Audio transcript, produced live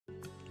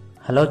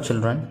Hello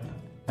children,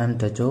 I am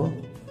Tejo,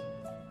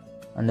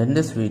 and in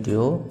this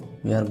video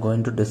we are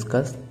going to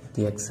discuss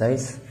the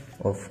exercise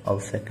of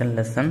our second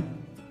lesson,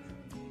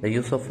 the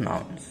use of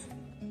nouns.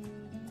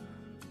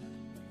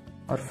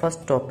 Our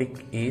first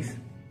topic is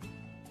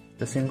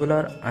the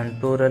singular and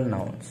plural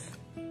nouns.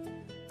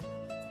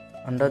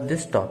 Under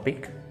this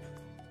topic,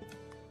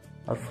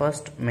 our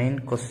first main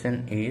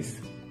question is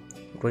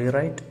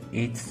rewrite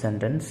each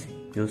sentence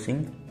using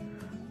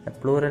the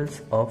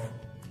plurals of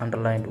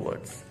underlined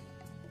words.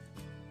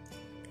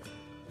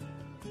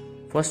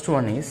 First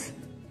one is,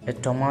 a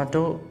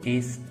tomato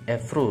is a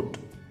fruit.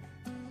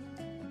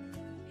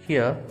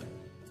 Here,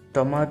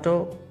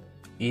 tomato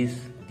is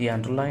the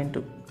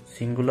underlined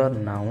singular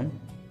noun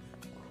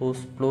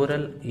whose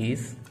plural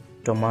is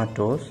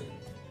tomatoes,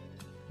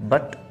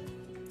 but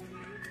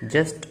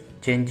just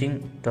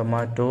changing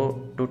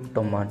tomato to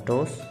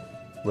tomatoes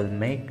will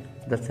make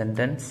the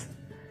sentence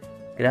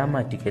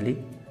grammatically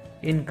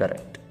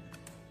incorrect.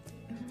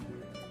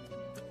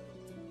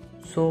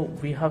 So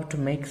we have to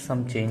make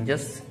some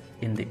changes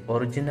in the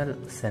original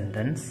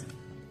sentence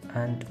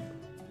and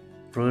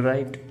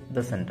rewrite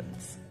the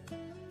sentence.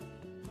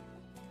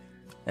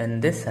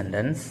 In this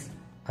sentence,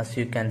 as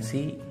you can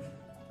see,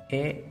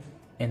 A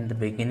in the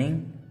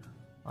beginning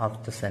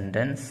of the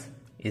sentence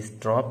is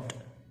dropped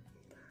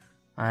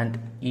and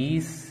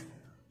is,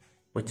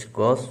 which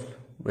goes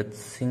with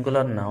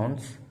singular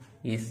nouns,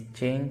 is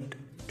changed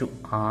to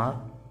are,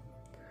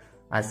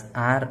 as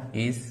are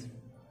is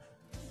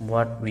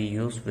what we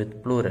use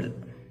with plural.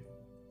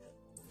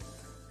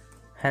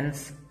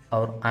 Hence,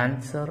 our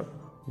answer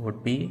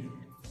would be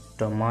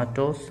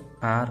tomatoes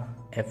are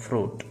a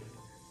fruit.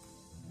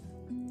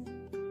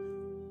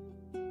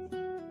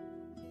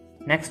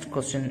 Next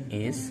question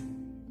is,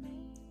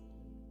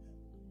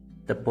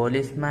 the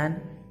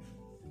policeman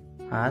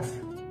has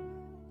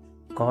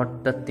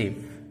caught the thief.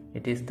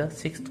 It is the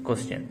sixth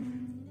question.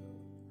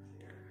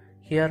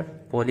 Here,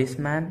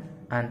 policeman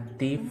and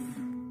thief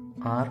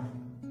are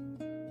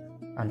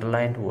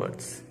underlined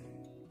words.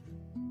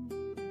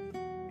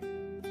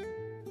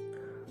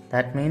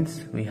 That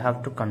means we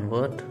have to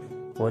convert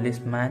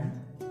policeman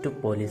to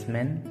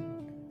policemen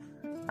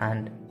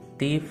and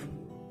thief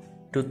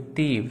to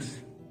thieves.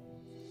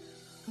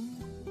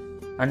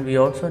 And we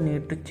also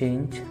need to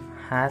change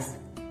has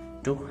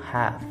to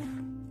have.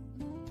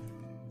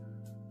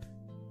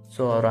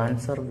 So our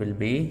answer will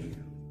be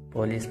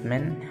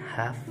policemen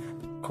have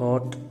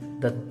caught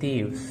the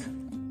thieves.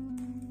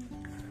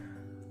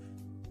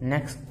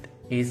 Next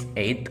is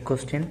eighth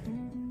question.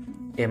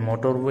 A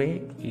motorway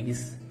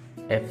is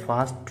a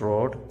fast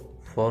road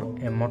for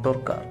a motor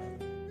car.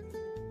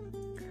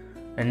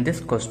 In this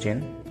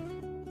question,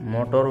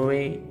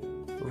 motorway,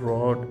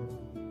 road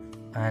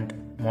and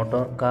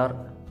motor car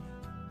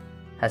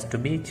has to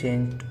be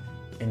changed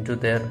into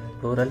their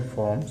plural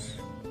forms,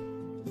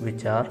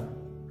 which are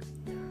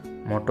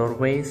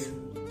motorways,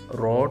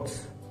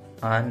 roads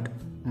and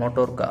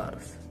motor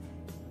cars.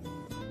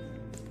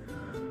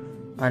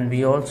 And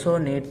we also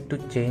need to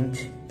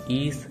change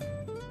is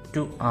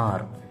to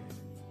are.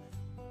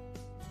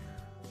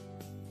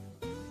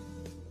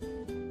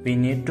 We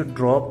need to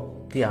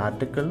drop the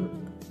article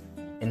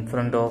in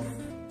front of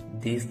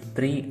these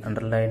three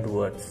underlined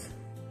words.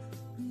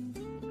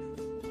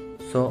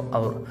 So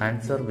our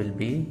answer will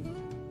be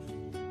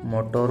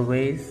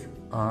motorways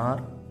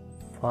are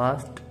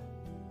fast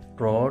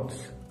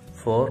roads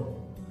for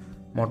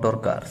motor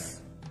cars.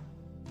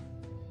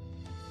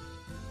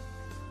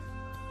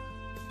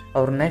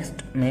 Our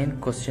next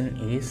main question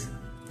is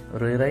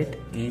rewrite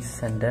each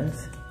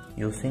sentence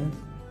using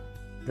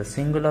the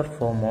singular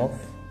form of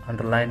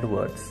underlined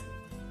words.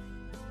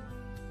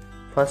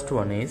 First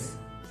one is,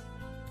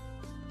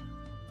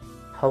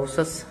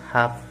 houses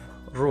have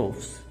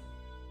roofs.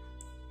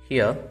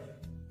 Here,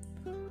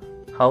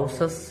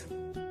 houses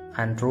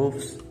and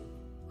roofs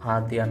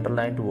are the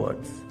underlined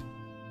words.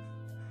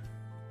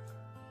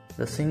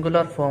 The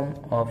singular form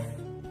of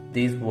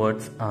these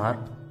words are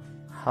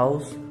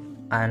house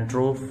and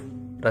roof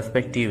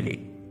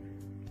respectively.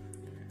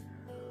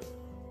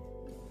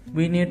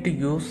 We need to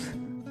use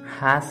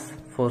has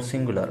for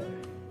singular.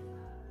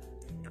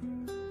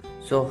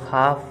 So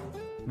have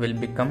will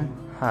become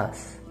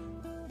has.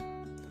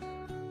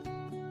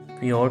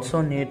 We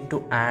also need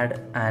to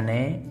add an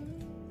a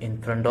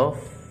in front of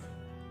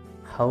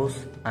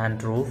house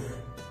and roof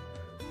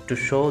to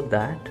show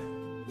that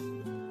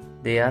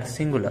they are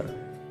singular.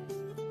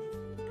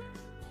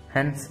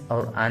 Hence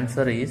our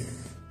answer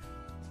is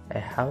a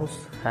house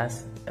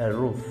has a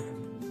roof.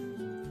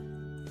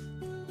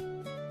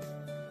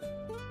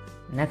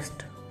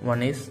 Next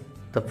one is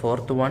the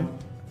fourth one.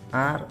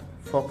 Are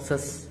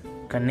foxes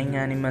cunning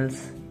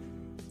animals?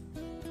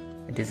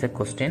 It is a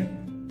question.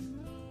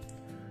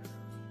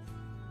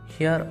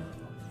 Here,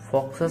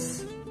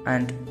 foxes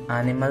and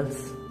animals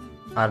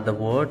are the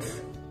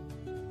words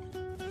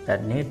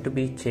that need to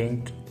be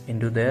changed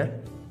into their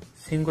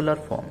singular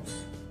forms.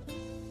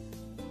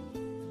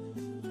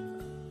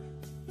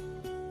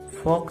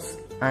 Fox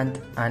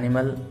and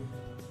animal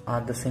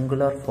are the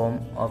singular form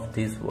of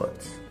these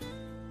words.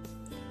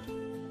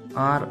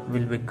 are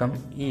will become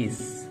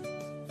is.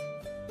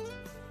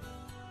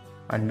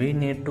 And we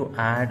need to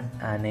add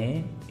an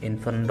a in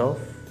front of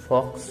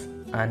fox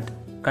and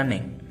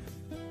cunning.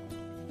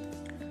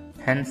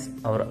 Hence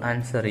our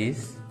answer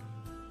is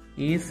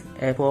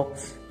a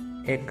fox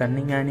a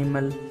cunning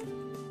animal?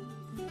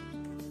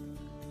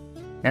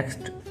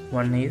 Next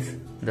one is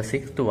the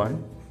sixth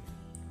one.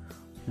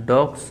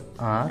 Dogs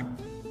are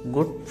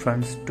good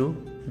friends to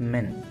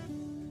men.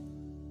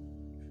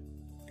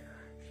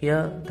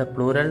 Here the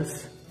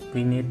plurals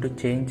we need to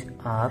change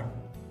are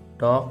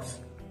dogs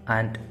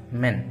and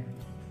men.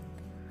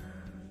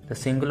 The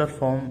singular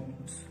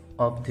forms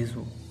of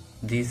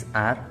these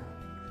are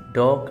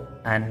dog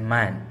and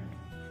man.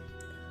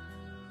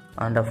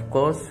 And of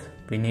course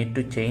we need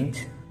to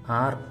change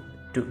are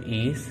to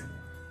is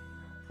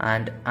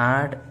and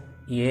add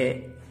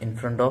a in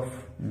front of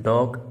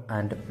dog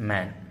and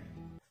man.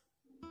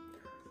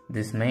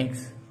 This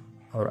makes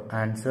our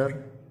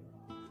answer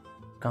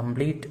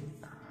complete,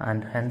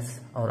 and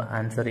hence our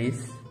answer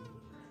is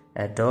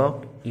a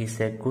dog is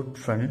a good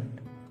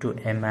friend to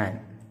a man.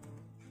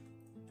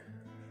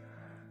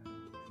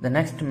 The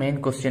next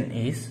main question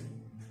is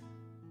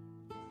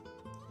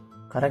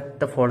correct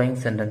the following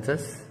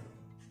sentences.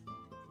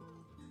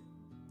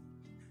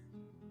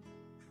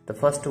 The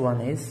first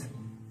one is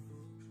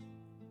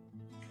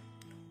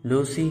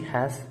Lucy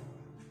has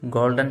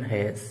golden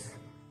hairs.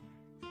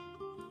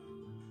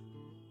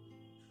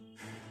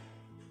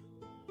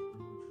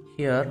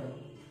 Here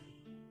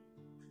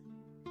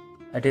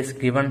it is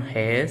given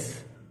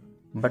hairs,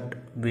 but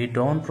we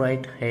don't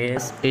write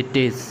hairs. It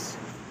is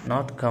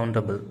not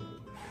countable,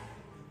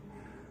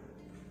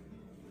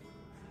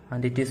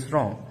 and it is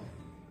wrong.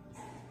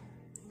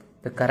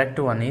 The correct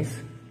one is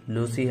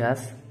Lucy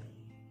has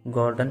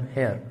golden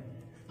hair.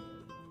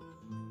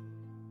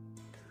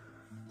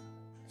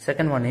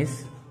 Second one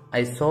is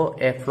I saw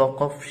a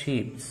flock of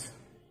sheep.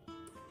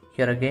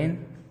 Here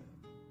again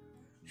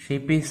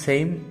sheep is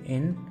same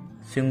in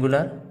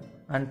singular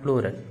and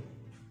plural.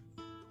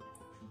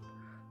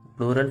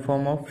 Plural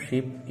form of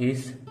sheep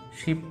is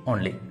sheep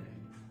only.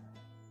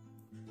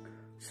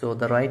 So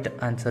the right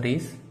answer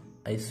is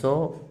I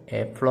saw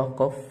a flock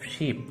of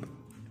sheep.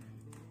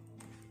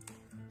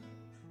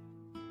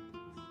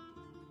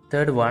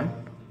 Third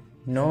one,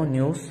 no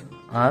news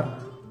are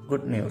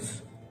good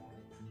news.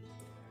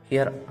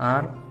 Here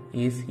are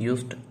is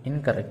used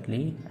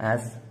incorrectly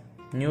as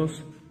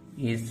news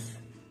is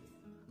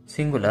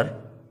singular,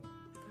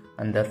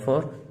 and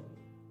therefore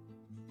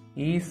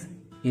is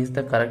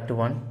the correct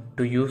one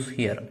to use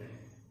here.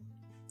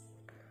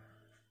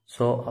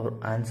 So our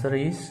answer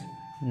is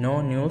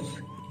no news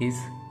is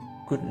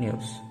good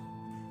news.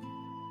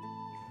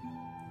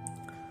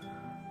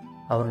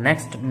 Our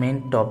next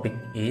main topic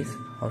is,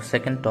 our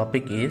second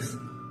topic is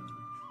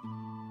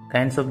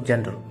kinds of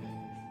gender.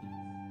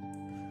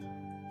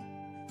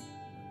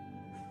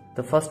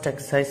 The first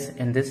exercise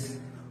in this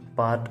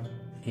part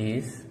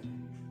is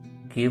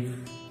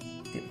give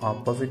the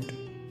opposite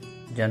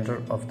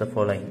gender of the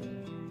following,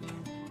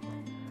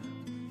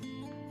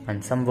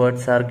 and some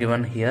words are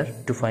given here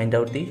to find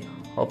out the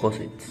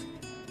opposites,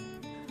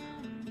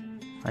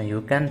 and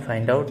you can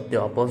find out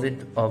the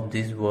opposite of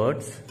these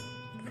words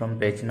from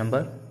page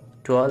number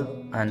 12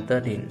 and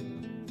 13.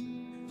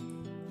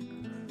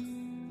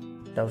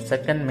 Our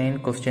second main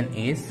question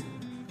is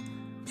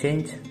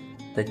change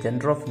the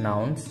gender of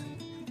nouns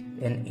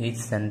in each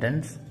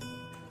sentence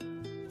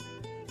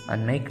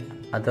and make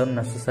other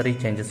necessary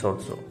changes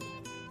also.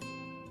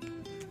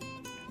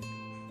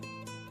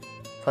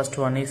 First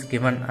one is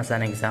given as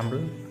an example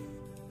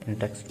in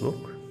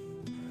textbook.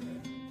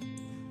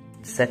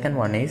 Second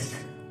one is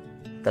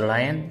the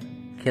lion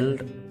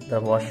killed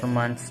the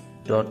washerman's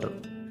daughter.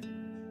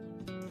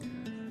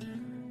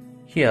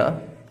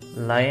 Here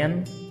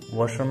lion,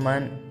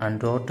 washerman and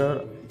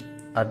daughter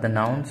are the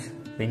nouns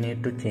we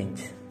need to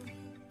change.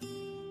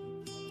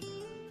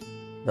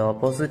 The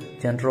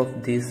opposite gender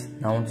of these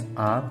nouns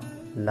are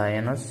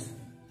lioness,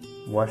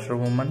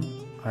 washerwoman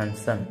and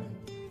son.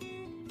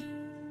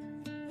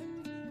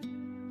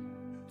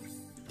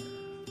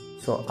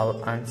 So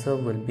our answer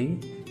will be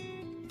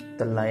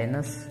the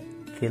lioness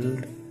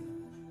killed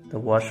the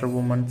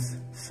washerwoman's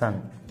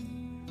son.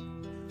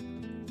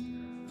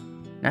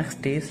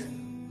 Next is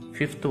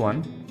fifth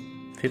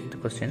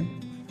question.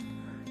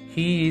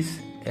 He is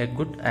a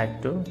good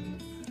actor.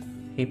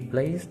 He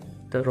plays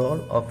the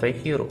role of a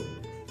hero.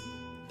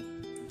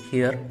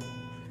 Here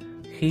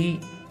he,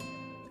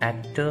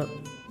 actor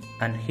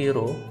and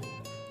hero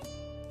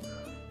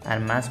are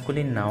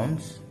masculine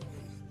nouns,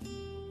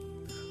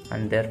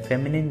 and their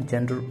feminine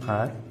gender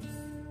are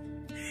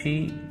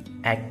she,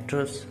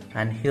 actress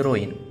and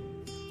heroine.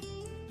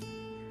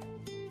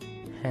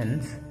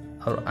 Hence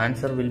our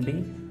answer will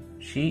be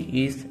she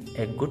is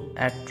a good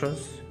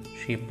actress.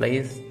 She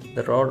plays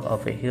the role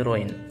of a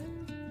heroine.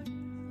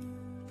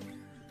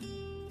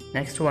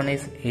 Next one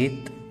is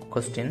eighth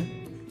question.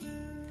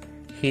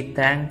 He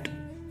thanked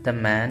the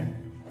man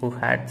who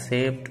had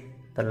saved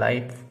the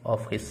life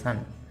of his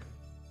son.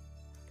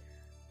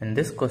 In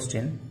this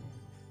question,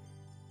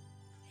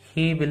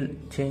 He will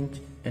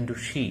change into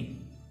she.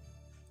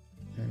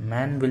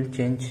 Man will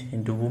change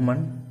into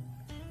woman.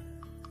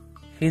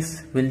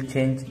 His will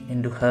change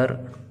into her,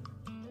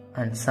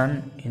 and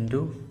son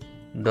into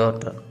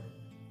daughter.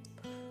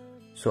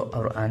 So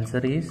our answer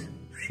is,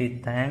 she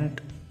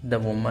thanked the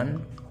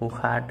woman who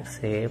had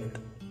saved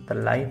the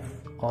life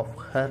of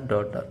her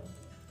daughter.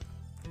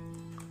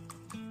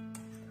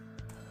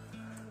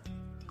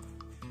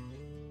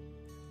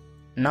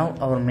 Now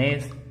our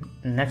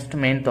next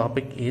main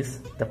topic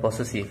is the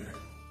possessive.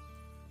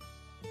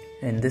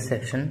 In this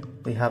section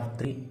we have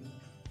 3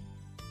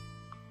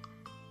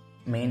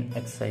 main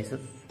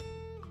exercises.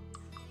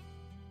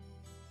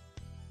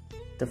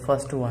 The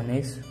first one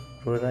is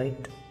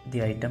rewrite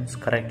the items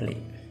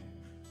correctly.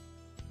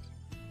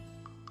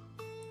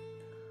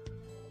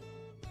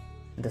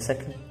 The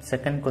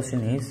second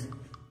question is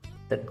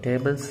the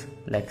table's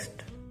legs.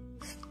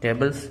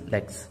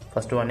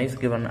 First one is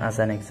given as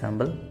an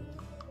example.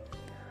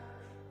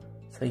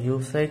 So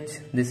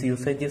this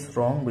usage is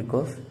wrong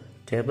because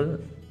table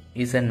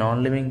is a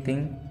non-living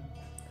thing.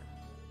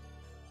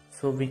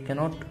 So we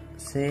cannot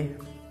say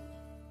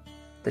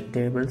the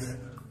table's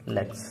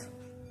legs.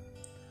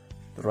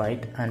 The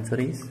right answer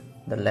is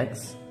the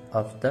legs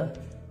of the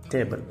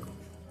table.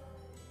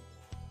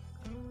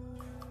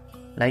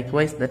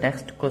 Likewise, the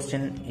next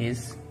question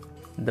is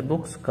the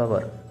book's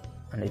cover,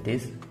 and it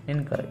is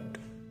incorrect.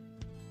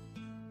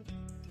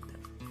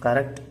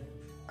 Correct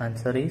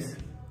answer is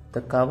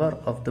the cover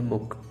of the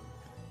book.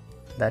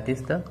 That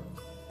is the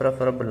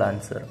preferable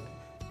answer.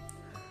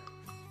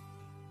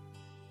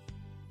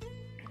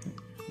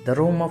 The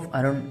room of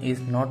Arun is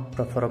not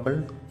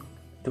preferable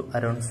to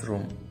Arun's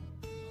room.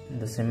 In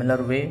the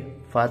similar way,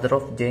 father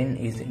of Jane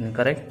is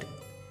incorrect.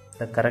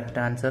 The correct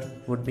answer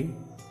would be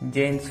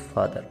Jane's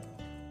father.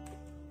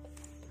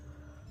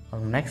 Our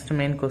next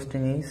main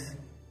question is,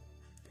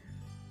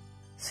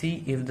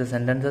 see if the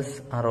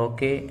sentences are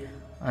okay,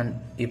 and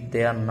if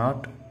they are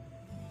not,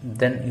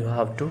 then you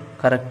have to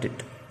correct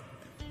it.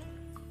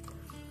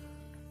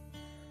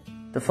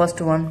 The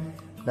first one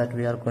that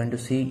we are going to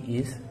see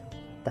is,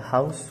 the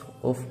house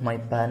of my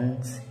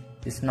parents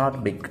is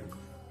not big.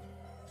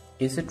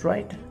 Is it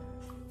right?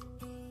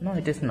 No,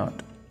 it is not.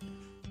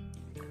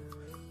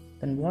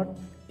 Then what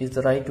is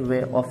the right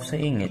way of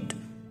saying it?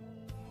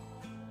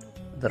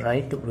 The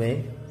right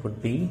way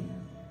would be,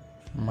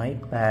 my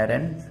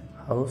parents'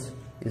 house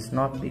is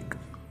not big.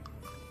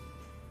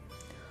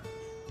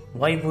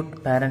 Why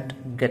would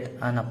parent get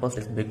an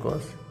apostrophe?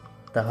 Because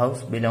the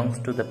house belongs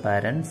to the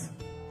parents.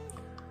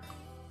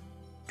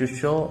 To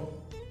show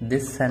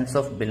this sense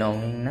of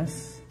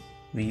belongingness,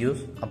 we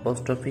use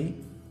apostrophe.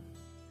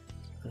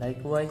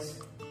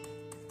 Likewise,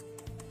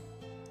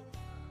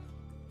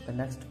 the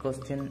next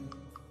question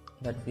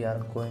that we are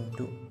going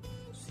to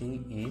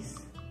see is,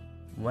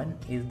 when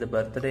is the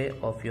birthday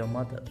of your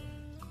mother?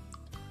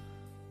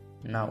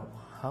 Now,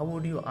 how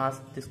would you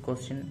ask this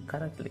question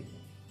correctly?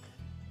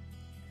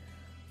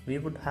 We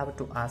would have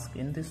to ask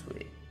in this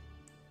way,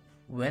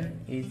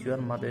 when is your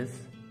mother's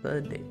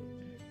birthday?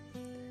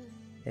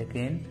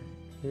 Again,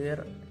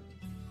 here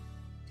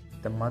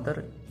the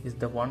mother is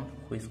the one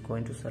who is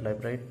going to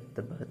celebrate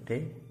the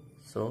birthday,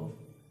 so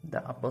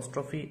the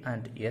apostrophe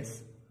and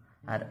s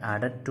are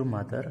added to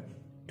mother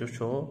to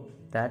show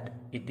that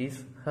it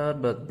is her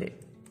birthday.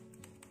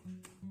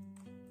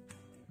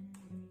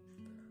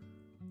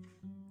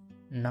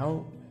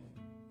 Now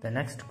the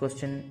next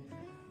question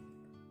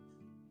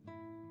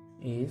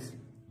is,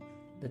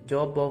 the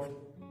job of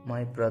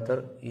my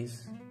brother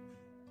is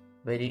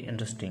very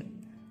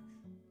interesting.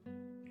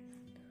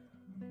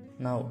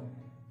 Now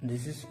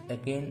this is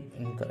again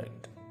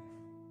incorrect.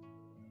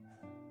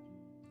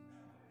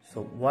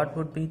 So what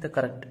would be the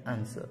correct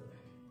answer?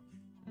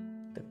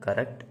 The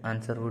correct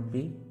answer would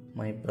be,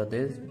 my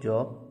brother's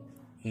job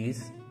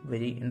is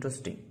very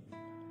interesting.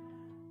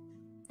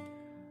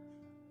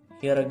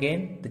 Here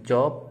again the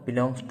job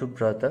belongs to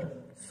brother,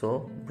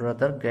 so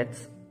brother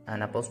gets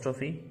an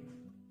apostrophe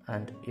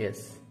and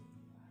yes.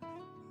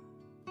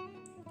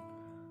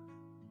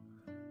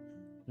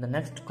 The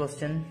next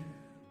question,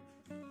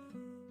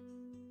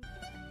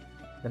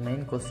 the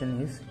main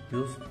question is,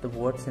 use the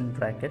words in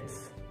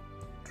brackets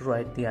to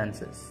write the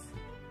answers.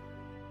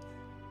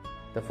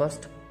 The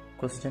first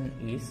question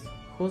is,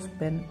 whose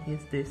pen is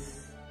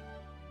this?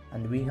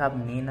 And we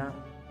have Nina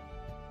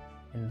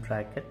in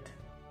bracket.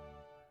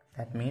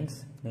 That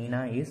means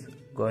Nina is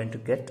going to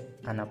get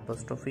an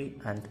apostrophe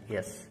and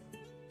yes.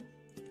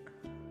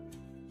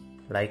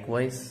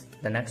 Likewise,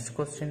 the next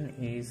question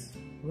is,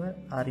 where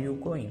are you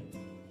going?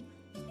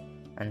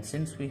 And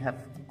since we have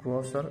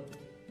grocer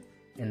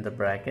in the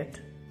bracket,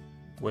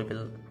 we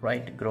will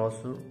write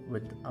grocer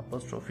with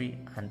apostrophe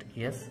and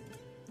yes.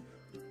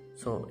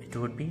 So it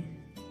would be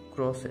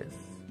grocers.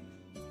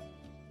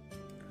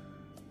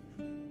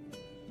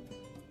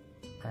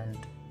 And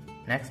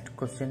next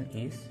question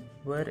is,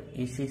 where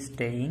is she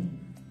staying?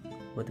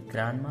 With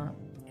grandma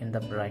in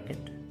the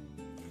bracket,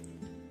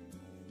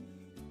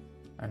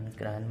 and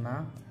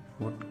grandma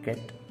would get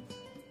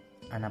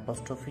an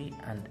apostrophe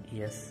and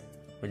yes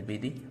will be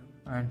the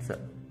answer.